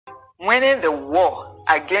Winning the war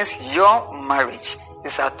against your marriage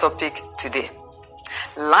is our topic today.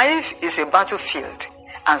 Life is a battlefield,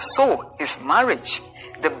 and so is marriage.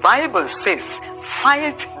 The Bible says,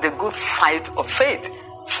 fight the good fight of faith.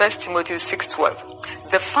 1 Timothy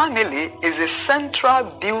 6:12. The family is a central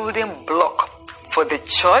building block for the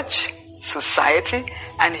church, society,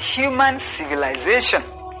 and human civilization.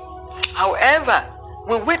 However,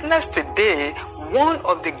 we witness today one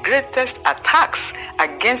of the greatest attacks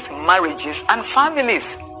against marriages and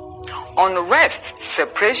families. Unrest,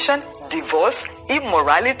 separation, divorce,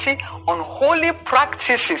 immorality, unholy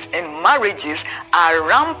practices in marriages are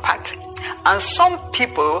rampant, and some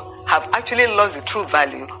people have actually lost the true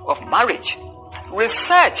value of marriage.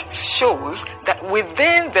 Research shows that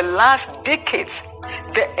within the last decades,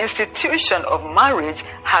 the institution of marriage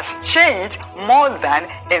has changed more than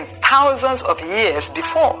in thousands of years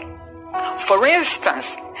before. For instance,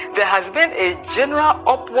 there has been a general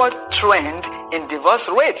upward trend in divorce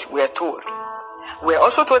rates, we are told. We are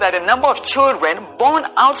also told that the number of children born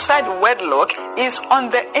outside wedlock is on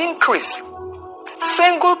the increase.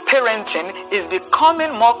 Single parenting is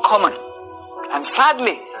becoming more common, and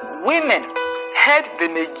sadly, women head the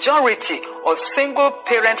majority of single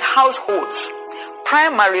parent households,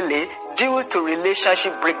 primarily due to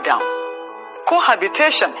relationship breakdown.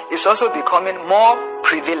 Cohabitation is also becoming more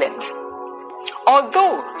prevalent.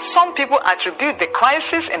 Although some people attribute the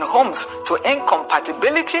crisis in homes to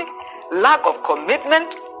incompatibility, lack of commitment,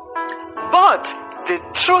 but the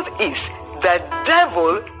truth is the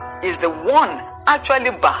devil is the one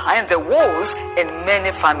actually behind the woes in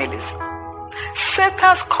many families.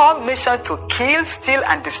 Satan's core mission to kill, steal,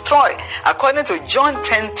 and destroy, according to John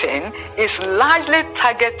 10:10, is largely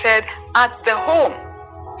targeted at the home.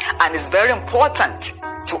 And it's very important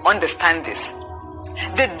to understand this.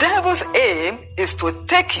 The devil's aim is to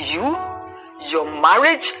take you, your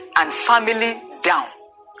marriage, and family down.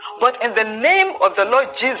 But in the name of the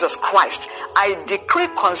Lord Jesus Christ, I decree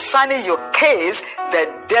concerning your case, the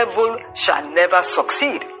devil shall never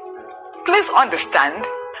succeed. Please understand,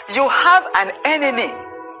 you have an enemy,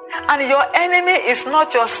 and your enemy is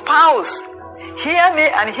not your spouse. Hear me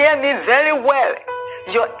and hear me very well.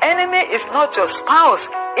 Your enemy is not your spouse,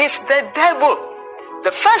 it's the devil.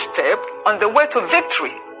 The first step on the way to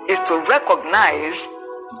victory is to recognize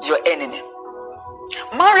your enemy.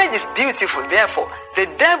 Marriage is beautiful, therefore, the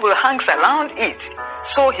devil hangs around it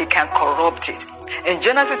so he can corrupt it. In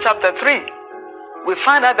Genesis chapter 3, we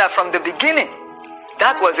find out that from the beginning,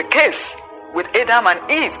 that was the case with Adam and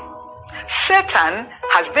Eve. Satan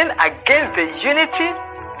has been against the unity,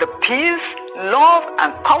 the peace, love,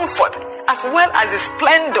 and comfort, as well as the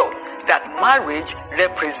splendor that marriage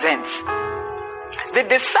represents. The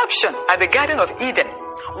deception at the Garden of Eden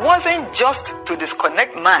wasn't just to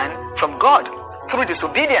disconnect man from God through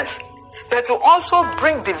disobedience, but to also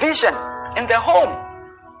bring division in the home.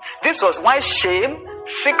 This was why shame,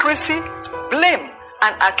 secrecy, blame,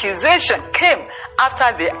 and accusation came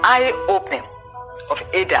after the eye-opening of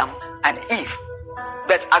Adam and Eve.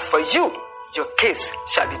 But as for you, your case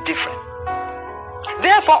shall be different.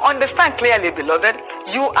 Therefore, understand clearly, beloved,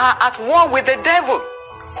 you are at war with the devil,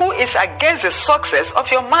 who is against the success of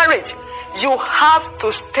your marriage. You have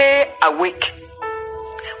to stay awake.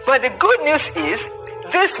 But the good news is,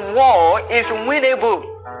 this war is winnable,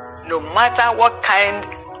 no matter what kind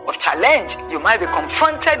of challenge you might be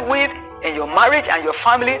confronted with in your marriage and your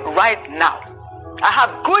family right now. I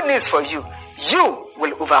have good news for you. You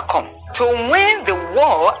will overcome. To win the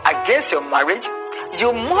war against your marriage,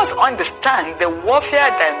 you must understand the warfare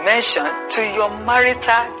dimension to your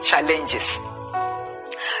marital challenges.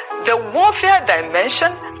 The warfare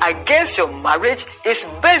dimension against your marriage is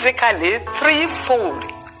basically threefold.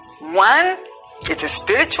 One, it is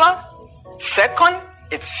spiritual. Second,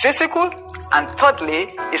 it's physical. And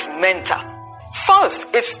thirdly, it's mental. First,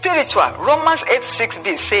 it's spiritual. Romans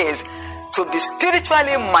 8:6b says, to be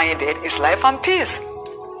spiritually minded is life and peace.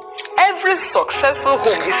 Every successful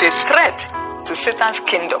home is a threat to Satan's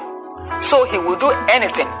kingdom, so he will do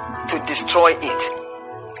anything to destroy it.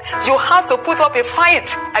 You have to put up a fight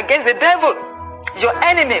against the devil, your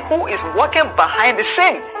enemy who is working behind the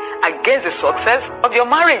scene against the success of your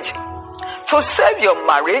marriage. To save your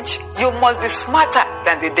marriage, you must be smarter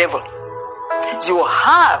than the devil. You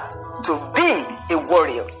have to be a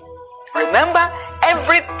warrior. Remember,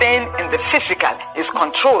 everything in the physical is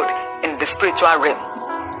controlled in the spiritual realm.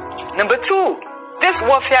 Number two, this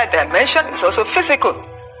warfare dimension is also physical.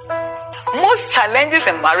 Most challenges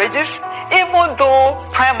in marriages, even though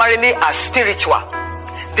primarily are spiritual,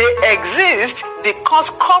 they exist because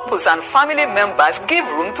couples and family members give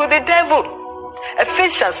room to the devil.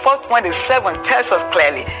 Ephesians 4:27 tells us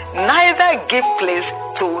clearly, neither give place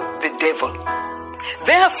to the devil.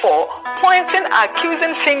 Therefore, pointing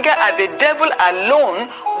accusing finger at the devil alone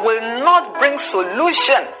will not bring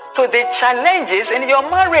solution to the challenges in your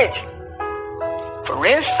marriage. For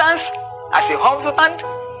instance, as a husband,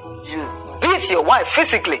 you beat your wife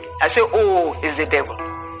physically and say, oh, it's the devil.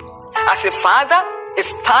 As a father, it's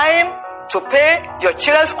time to pay your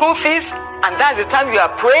children's school fees, and that's the time you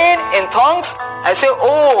are praying in tongues and say,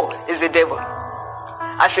 oh, it's the devil.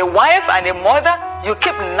 As a wife and a mother, you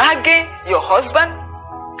keep nagging your husband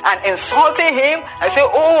and insulting him and say,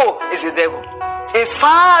 oh, it's the devil. It's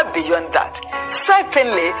far beyond that.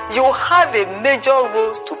 Certainly, you have a major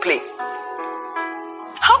role to play.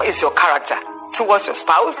 How is your character towards your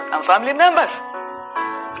spouse and family members?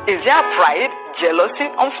 Is there pride, jealousy,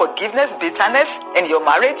 unforgiveness, bitterness in your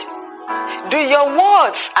marriage? Do your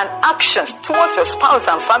words and actions towards your spouse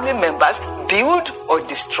and family members build or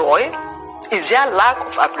destroy? Is there lack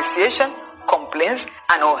of appreciation, complaints,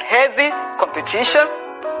 and unhealthy competition?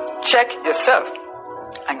 Check yourself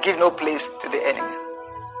and give no place to the enemy.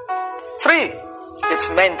 3, it's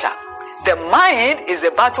mental. The mind is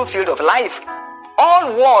the battlefield of life.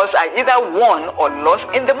 All wars are either won or lost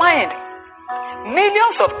in the mind.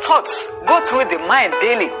 Millions of thoughts go through the mind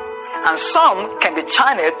daily, and some can be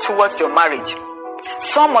channeled towards your marriage.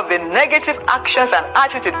 Some of the negative actions and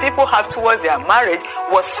attitude people have towards their marriage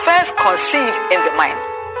was first conceived in the mind.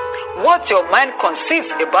 What your mind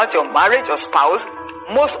conceives about your marriage or spouse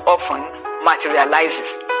most often materializes.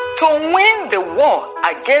 To win the war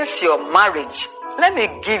against your marriage, let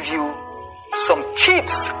me give you some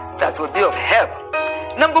tips that will be of help.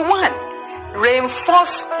 Number 1,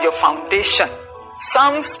 reinforce your foundation.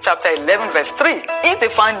 Psalms chapter 11 verse 3. If the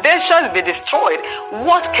foundations be destroyed,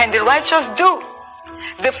 what can the righteous do?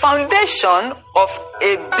 The foundation of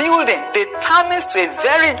a building determines to a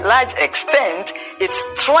very large extent its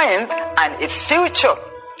strength and its future.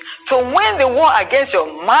 To win the war against your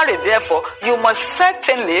marriage, therefore, you must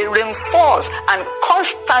certainly reinforce and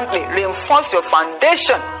constantly reinforce your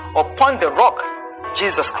foundation upon the rock,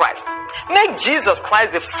 Jesus Christ. Make Jesus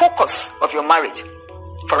Christ the focus of your marriage.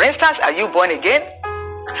 For instance, are you born again?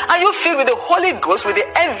 Are you filled with the Holy Ghost with the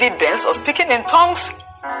evidence of speaking in tongues?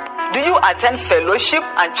 Do you attend fellowship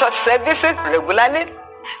and church services regularly?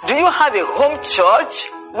 Do you have a home church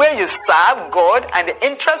where you serve God and the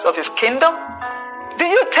interests of His kingdom? Do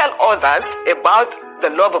you tell others about the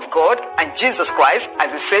love of God and Jesus Christ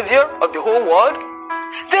as the Savior of the whole world?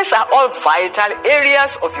 These are all vital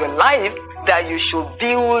areas of your life that you should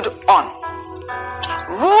build on.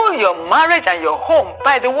 Rule your marriage and your home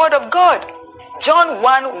by the Word of God. John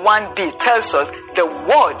 1:1b tells us the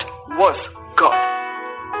Word was God.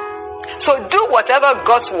 So do whatever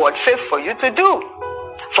God's Word says for you to do.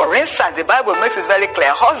 For instance, the Bible makes it very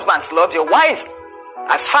clear, husbands, love your wife.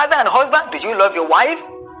 As father and husband, do you love your wife?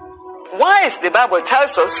 Wives, the Bible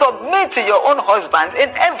tells us, submit to your own husband in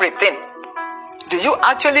everything. Do you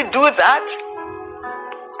actually do that?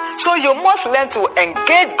 So you must learn to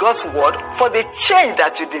engage God's word for the change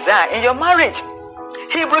that you desire in your marriage.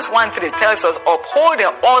 Hebrews 1:3 tells us,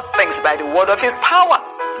 upholding all things by the word of His power.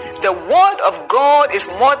 The word of God is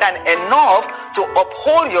more than enough to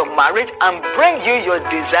uphold your marriage and bring you your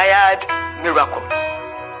desired miracle.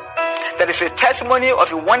 There is a testimony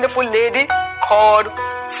of a wonderful lady called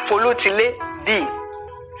Folutile B.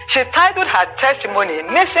 She titled her testimony,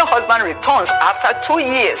 Missing Husband Returns After 2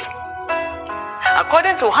 years.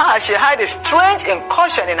 According to her, she had a strange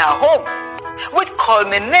incursion in her home, which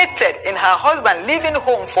culminated in her husband leaving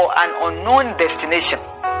home for an unknown destination.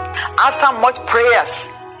 After much prayers,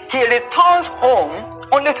 he returns home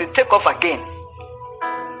only to take off again.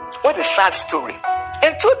 What a sad story.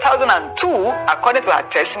 In 2002, according to her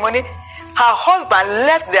testimony, her husband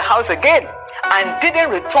left the house again and didn't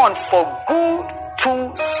return for good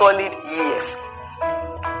 2 solid years.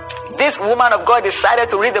 This woman of God decided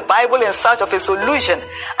to read the Bible in search of a solution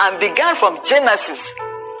and began from Genesis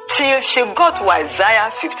till she got to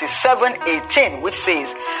Isaiah 57:18, which says,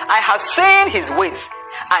 I have seen his ways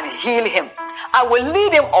and heal him. I will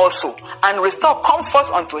lead him also and restore comfort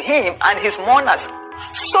unto him and his mourners.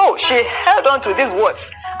 So she held on to these words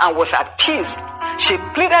and was at peace. She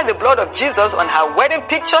pleaded the blood of Jesus on her wedding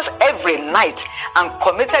pictures every night and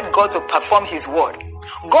committed God to perform His word.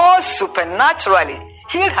 God supernaturally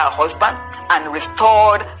healed her husband and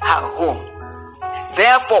restored her home.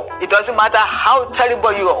 Therefore, it doesn't matter how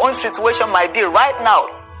terrible your own situation might be right now.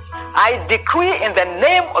 I decree in the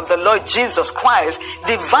name of the Lord Jesus Christ,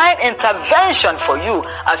 divine intervention for you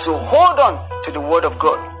as you hold on to the word of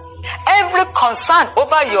God. Every concern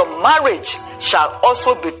over your marriage shall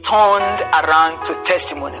also be turned around to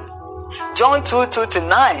testimony. John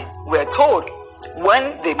 2:2-9, we're told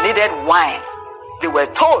when they needed wine, they were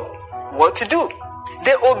told what to do.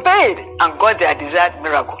 They obeyed and got their desired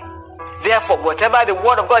miracle. Therefore, whatever the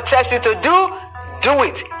word of God tells you to do, do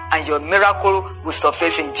it, and your miracle will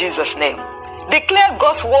surface in Jesus' name. Declare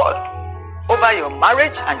God's word over your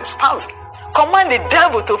marriage and your spouse. Command the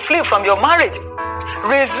devil to flee from your marriage.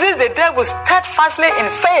 Resist the devil steadfastly in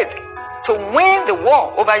faith to win the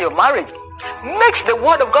war over your marriage. Mix the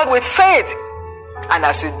word of God with faith, and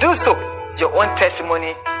as you do so, your own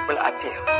testimony will appear.